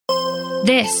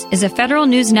This is a Federal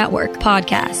News Network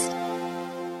podcast.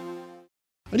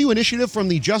 A new initiative from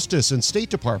the Justice and State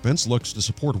Departments looks to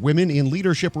support women in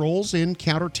leadership roles in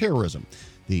counterterrorism.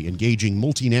 The Engaging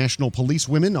Multinational Police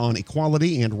Women on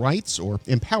Equality and Rights, or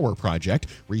EMPOWER project,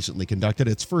 recently conducted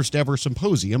its first ever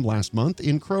symposium last month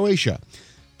in Croatia.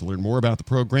 To learn more about the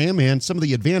program and some of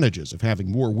the advantages of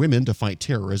having more women to fight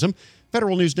terrorism,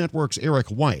 Federal News Network's Eric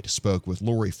White spoke with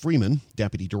Lori Freeman,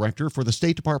 Deputy Director for the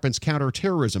State Department's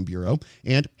Counterterrorism Bureau,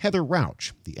 and Heather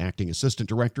Rauch, the Acting Assistant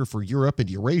Director for Europe and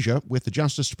Eurasia with the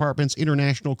Justice Department's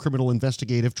International Criminal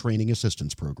Investigative Training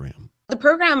Assistance Program. The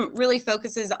program really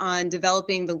focuses on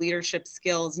developing the leadership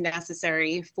skills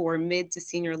necessary for mid to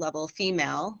senior level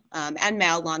female and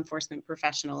male law enforcement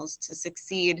professionals to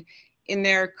succeed in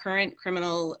their current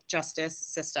criminal justice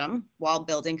system while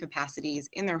building capacities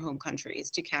in their home countries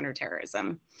to counter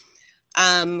terrorism.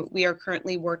 We are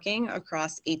currently working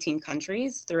across 18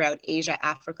 countries throughout Asia,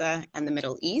 Africa, and the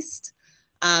Middle East.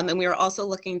 And we are also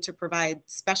looking to provide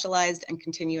specialized and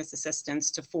continuous assistance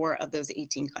to 4 of those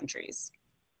 18 countries.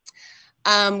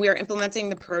 We are implementing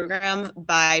the program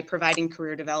by providing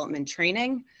career development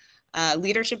training,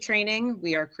 leadership training.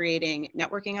 We are creating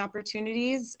networking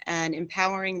opportunities and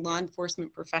empowering law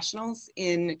enforcement professionals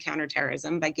in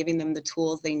counterterrorism by giving them the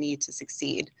tools they need to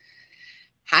succeed.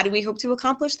 How do we hope to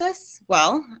accomplish this?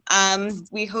 Well,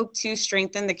 we hope to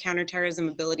strengthen the counterterrorism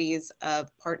abilities of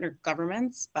partner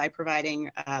governments by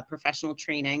providing professional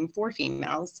training for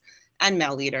females and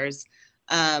male leaders.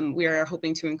 We are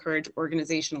hoping to encourage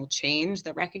organizational change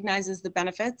that recognizes the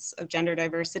benefits of gender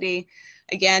diversity.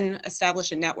 Again,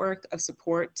 establish a network of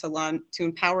support to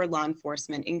empower law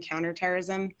enforcement in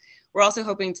counterterrorism. We're also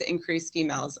hoping to increase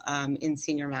females in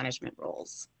senior management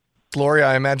roles. Gloria,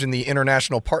 I imagine the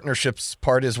international partnerships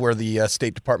part is where the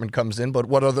State Department comes in, but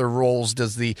what other roles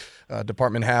does the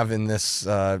department have in this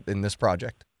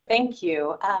project? Thank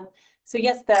you. So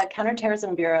yes, the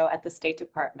Counterterrorism Bureau at the State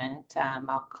Department,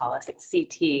 I'll call it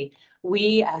CT,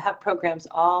 we have programs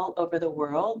all over the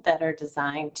world that are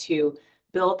designed to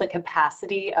build the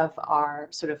capacity of our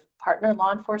sort of partner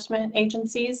law enforcement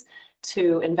agencies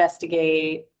to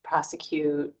investigate,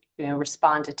 prosecute,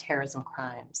 respond to terrorism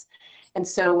crimes. And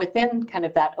so within kind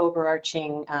of that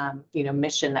overarching,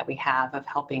 mission that we have of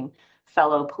helping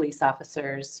fellow police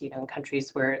officers, in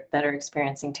countries that are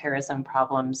experiencing terrorism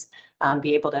problems,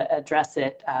 be able to address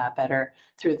it better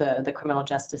through the criminal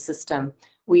justice system.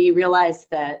 We realized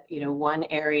that, one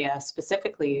area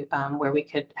specifically where we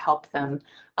could help them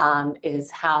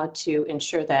is how to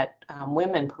ensure that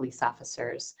women police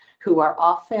officers who are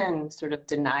often sort of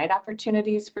denied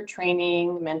opportunities for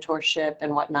training, mentorship,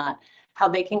 and whatnot, how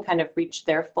they can kind of reach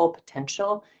their full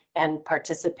potential and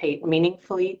participate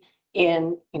meaningfully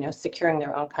in securing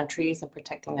their own countries and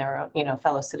protecting their own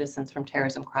fellow citizens from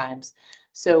terrorism crimes.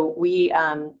 So we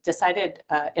decided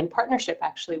in partnership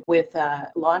actually with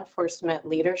law enforcement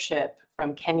leadership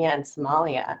from Kenya and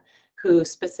Somalia, who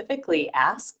specifically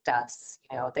asked us,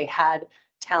 they had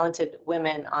talented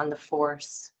women on the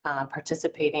force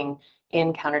participating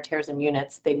in counterterrorism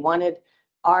units. They wanted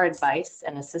our advice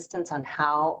and assistance on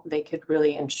how they could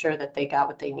really ensure that they got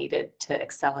what they needed to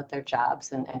excel at their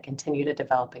jobs and continue to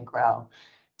develop and grow.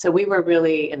 So we were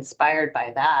really inspired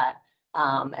by that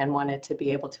and wanted to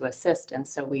be able to assist. And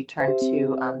so we turned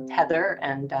to Heather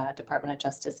and Department of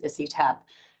Justice ICTAP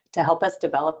to help us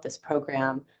develop this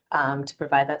program to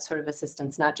provide that sort of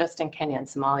assistance, not just in Kenya and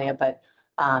Somalia, but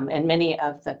in many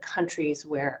of the countries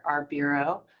where our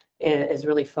Bureau is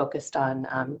really focused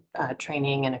on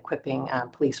training and equipping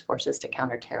police forces to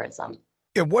counter terrorism.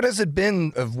 Yeah, what has it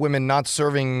been of women not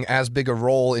serving as big a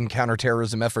role in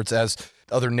counterterrorism efforts as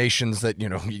other nations that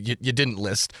you didn't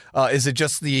list? Is it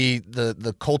just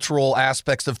the cultural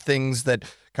aspects of things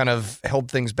that kind of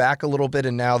held things back a little bit,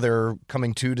 and now they're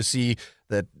coming to see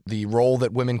that the role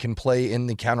that women can play in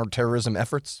the counterterrorism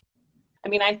efforts? I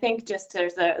mean, I think just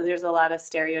there's a lot of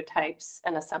stereotypes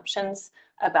and assumptions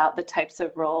about the types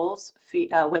of roles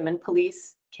women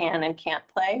police can and can't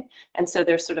play. And so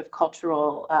there's sort of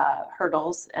cultural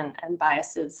hurdles and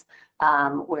biases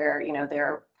where,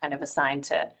 they're kind of assigned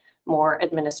to more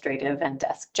administrative and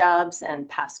desk jobs and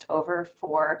passed over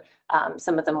for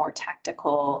some of the more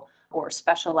tactical or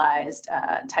specialized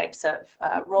types of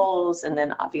roles. And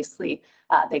then obviously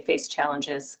they face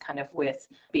challenges kind of with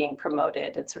being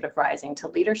promoted and sort of rising to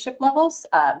leadership levels.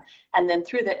 And then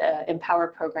through the Empower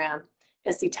program,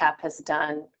 ICTAP has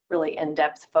done really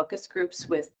in-depth focus groups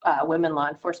with women law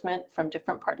enforcement from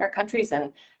different partner countries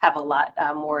and have a lot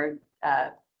more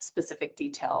specific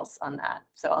details on that.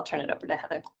 So I'll turn it over to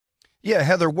Heather. Yeah,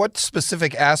 Heather, what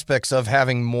specific aspects of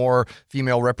having more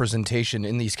female representation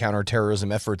in these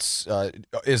counterterrorism efforts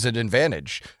is an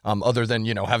advantage, other than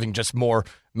having just more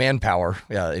manpower?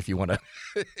 Yeah, if you want to,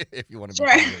 if you want to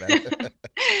Sure. be clear with that.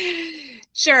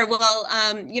 Sure. Well,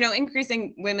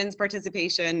 increasing women's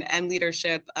participation and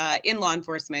leadership in law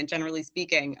enforcement, generally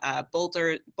speaking,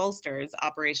 bolsters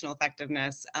operational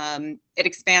effectiveness. It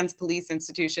expands police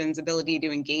institutions' ability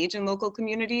to engage in local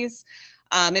communities.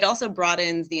 It also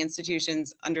broadens the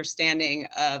institution's understanding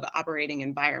of operating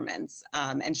environments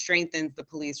and strengthens the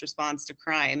police response to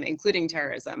crime, including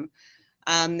terrorism.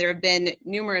 There have been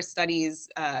numerous studies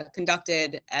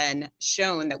conducted and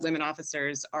shown that women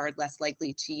officers are less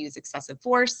likely to use excessive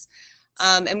force.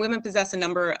 And women possess a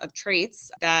number of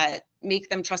traits that make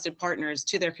them trusted partners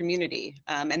to their community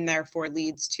and therefore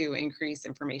leads to increased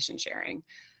information sharing.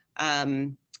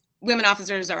 Women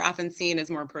officers are often seen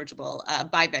as more approachable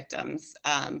by victims,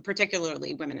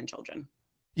 particularly women and children.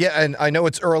 Yeah, and I know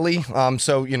it's early,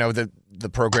 so the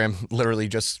program literally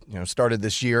just started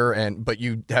this year, but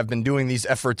you have been doing these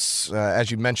efforts,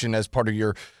 as you mentioned, as part of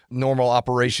your normal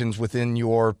operations within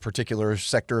your particular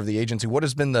sector of the agency. What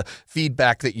has been the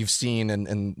feedback that you've seen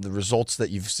and the results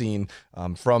that you've seen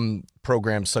from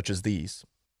programs such as these?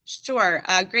 Sure.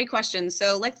 Great question.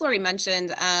 So like Lori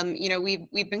mentioned,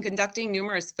 we've been conducting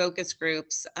numerous focus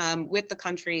groups with the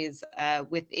countries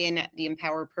within the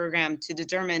Empower program to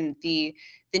determine the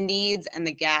needs and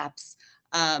the gaps.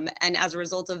 And as a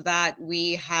result of that,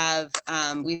 we've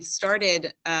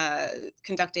started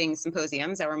conducting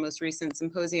symposiums. Our most recent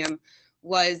symposium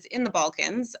was in the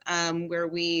Balkans, where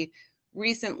we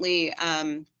recently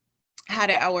had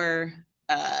our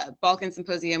Balkan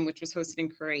Symposium, which was hosted in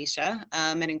Croatia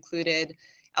and included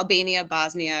Albania,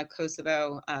 Bosnia,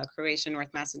 Kosovo, Croatia,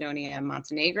 North Macedonia, and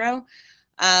Montenegro.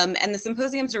 And the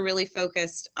symposiums are really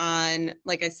focused on,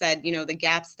 like I said, the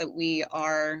gaps that we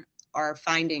are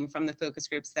finding from the focus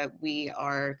groups that we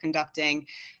are conducting.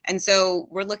 And so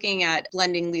we're looking at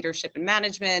blending leadership and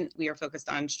management. We are focused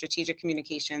on strategic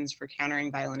communications for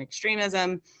countering violent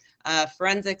extremism,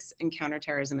 forensics and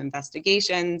counterterrorism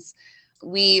investigations.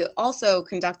 We also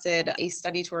conducted a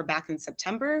study tour back in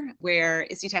September where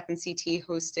ISTTAP and CT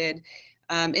hosted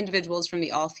individuals from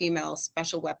the all-female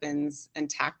Special Weapons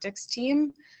and Tactics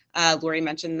team. Lori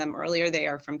mentioned them earlier. They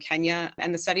are from Kenya,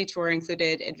 and the study tour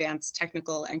included advanced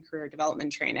technical and career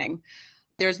development training.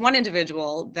 There's one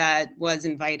individual that was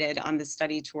invited on the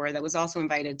study tour that was also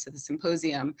invited to the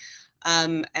symposium,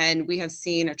 and we have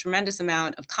seen a tremendous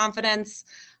amount of confidence.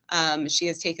 She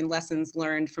has taken lessons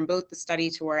learned from both the study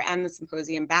tour and the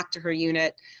symposium back to her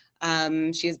unit.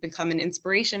 She has become an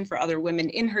inspiration for other women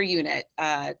in her unit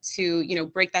to,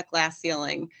 break that glass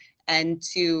ceiling and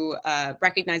to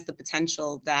recognize the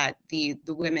potential that the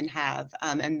women have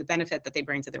and the benefit that they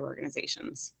bring to their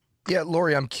organizations. Yeah,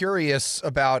 Lori, I'm curious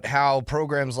about how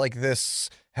programs like this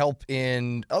help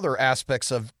in other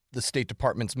aspects of the State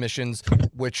Department's missions,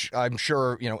 which I'm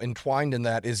sure, entwined in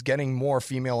that is getting more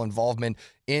female involvement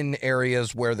in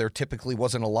areas where there typically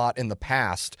wasn't a lot in the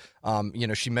past.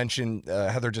 She mentioned,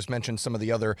 Heather just mentioned some of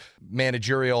the other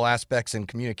managerial aspects and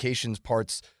communications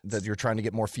parts that you're trying to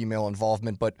get more female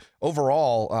involvement. But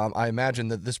overall, I imagine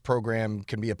that this program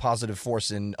can be a positive force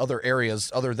in other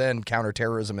areas other than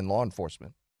counterterrorism and law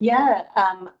enforcement. Yeah,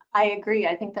 I agree.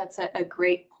 I think that's a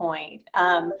great point.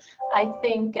 I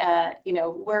think,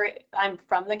 I'm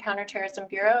from the Counterterrorism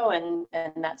Bureau, and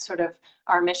that's sort of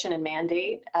our mission and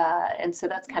mandate. And so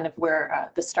that's kind of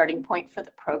where the starting point for the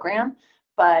program,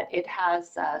 but it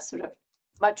has sort of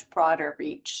much broader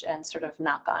reach and sort of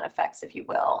knock-on effects, if you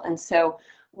will. And so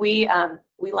we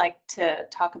like to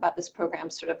talk about this program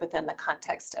sort of within the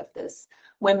context of this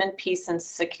Women, Peace, and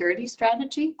Security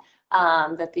strategy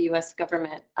that the U.S.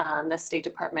 government, the State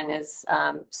Department is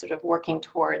sort of working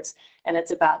towards. And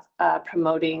it's about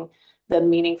promoting the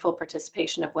meaningful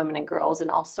participation of women and girls in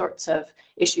all sorts of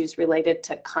issues related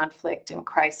to conflict and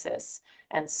crisis.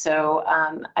 And so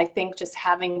I think just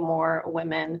having more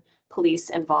women police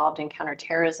involved in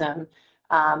counterterrorism,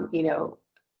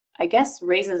 I guess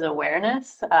raises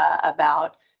awareness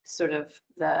about sort of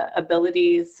the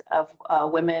abilities of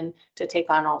women to take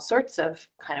on all sorts of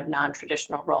kind of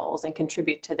non-traditional roles and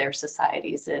contribute to their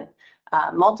societies in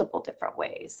multiple different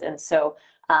ways. And so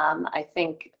I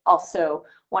think also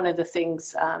one of the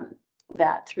things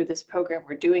that through this program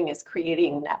we're doing is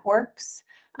creating networks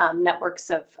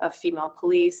of female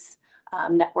police,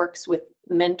 networks with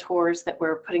mentors that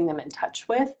we're putting them in touch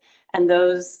with. And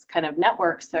those kind of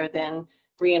networks are then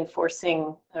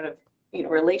reinforcing sort of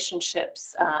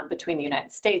relationships between the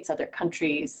United States, other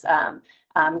countries,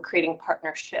 creating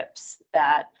partnerships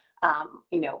that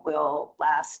will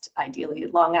last ideally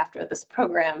long after this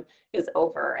program is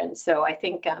over. And so I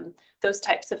think those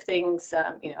types of things,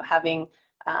 having,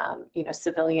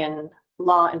 civilian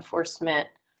law enforcement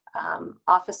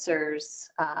officers,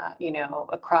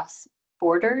 across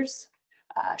borders,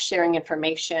 sharing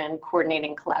information,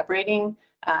 coordinating, collaborating,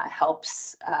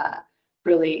 helps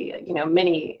really,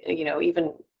 many,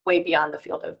 even way beyond the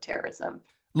field of terrorism.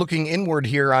 Looking inward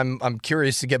here, I'm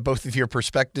curious to get both of your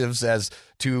perspectives as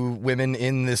to women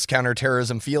in this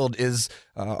counterterrorism field.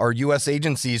 Are U.S.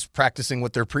 agencies practicing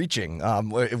what they're preaching?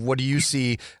 What do you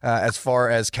see as far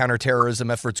as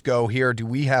counterterrorism efforts go here? Do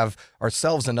we have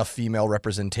ourselves enough female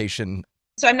representation?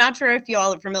 So I'm not sure if you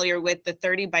all are familiar with the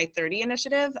 30 by 30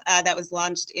 initiative that was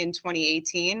launched in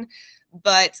 2018.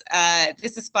 But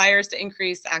this aspires to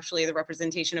increase actually the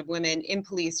representation of women in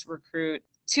police recruit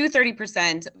to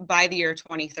 30% by the year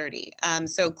 2030.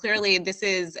 So clearly this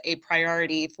is a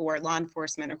priority for law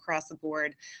enforcement across the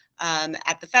board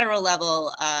at the federal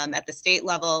level, at the state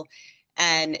level.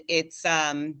 And it's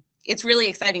really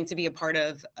exciting to be a part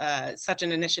of such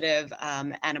an initiative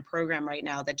and a program right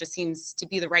now that just seems to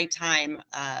be the right time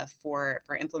for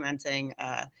implementing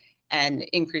and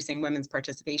increasing women's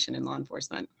participation in law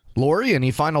enforcement. Lori,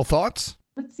 any final thoughts?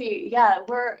 Let's see. Yeah,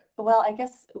 I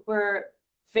guess we're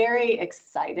very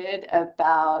excited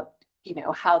about,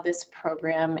 how this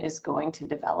program is going to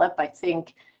develop. I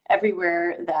think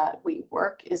everywhere that we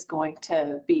work is going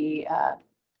to be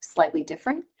slightly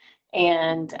different.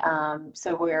 And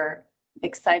so we're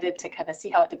excited to kind of see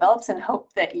how it develops and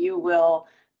hope that you will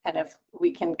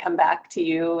we can come back to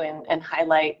you and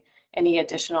highlight any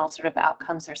additional sort of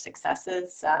outcomes or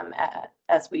successes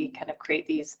as we kind of create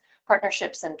these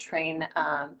partnerships and train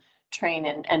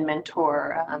and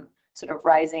mentor sort of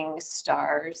rising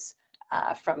stars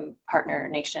from partner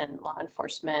nation law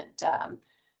enforcement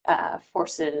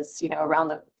forces,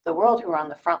 around the world who are on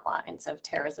the front lines of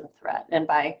terrorism threat. And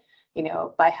by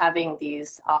having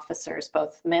these officers,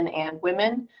 both men and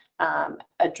women,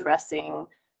 addressing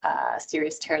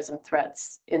serious terrorism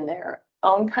threats in their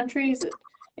own countries,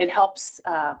 it helps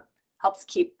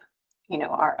keep,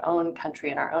 our own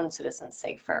country and our own citizens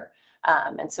safer.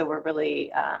 And so we're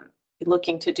really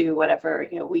looking to do whatever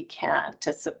we can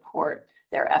to support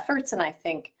their efforts. And I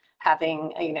think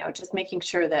having just making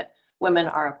sure that women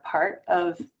are a part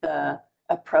of the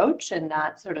approach and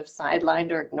not sort of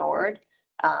sidelined or ignored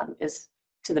is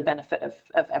to the benefit of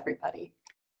everybody.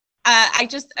 I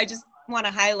just want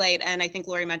to highlight, and I think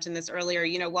Lori mentioned this earlier,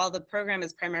 while the program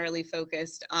is primarily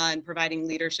focused on providing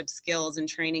leadership skills and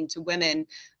training to women,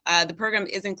 the program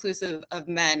is inclusive of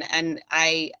men. And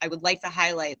I would like to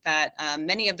highlight that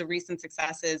many of the recent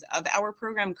successes of our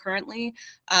program currently,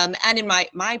 and in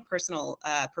my personal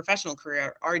professional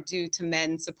career, are due to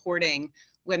men supporting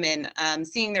women,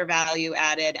 seeing their value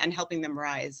added and helping them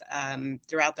rise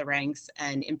throughout the ranks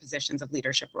and in positions of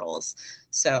leadership roles.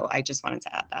 So I just wanted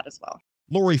to add that as well.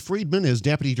 Lori Friedman is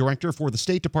Deputy Director for the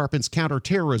State Department's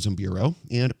Counterterrorism Bureau,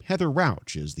 and Heather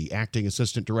Rauch is the Acting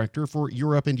Assistant Director for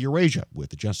Europe and Eurasia with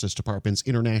the Justice Department's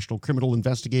International Criminal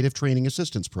Investigative Training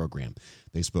Assistance Program.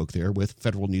 They spoke there with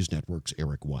Federal News Network's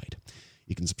Eric White.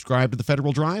 You can subscribe to the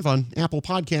Federal Drive on Apple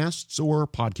Podcasts or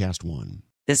Podcast One.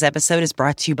 This episode is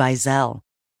brought to you by Zelle.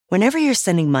 Whenever you're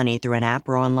sending money through an app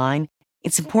or online,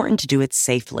 it's important to do it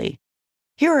safely.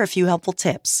 Here are a few helpful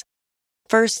tips.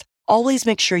 First, always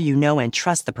make sure you know and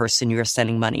trust the person you are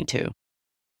sending money to.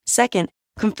 Second,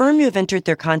 confirm you have entered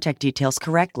their contact details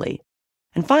correctly.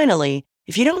 And finally,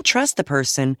 if you don't trust the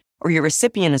person or your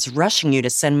recipient is rushing you to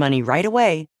send money right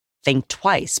away, think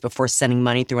twice before sending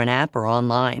money through an app or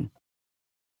online.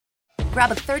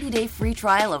 Grab a 30-day free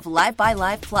trial of Live by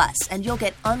Live Plus, and you'll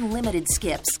get unlimited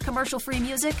skips, commercial-free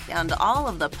music, and all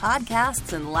of the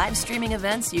podcasts and live streaming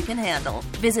events you can handle.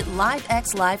 Visit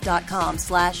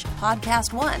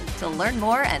livexlive.com/podcast1 to learn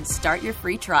more and start your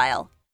free trial.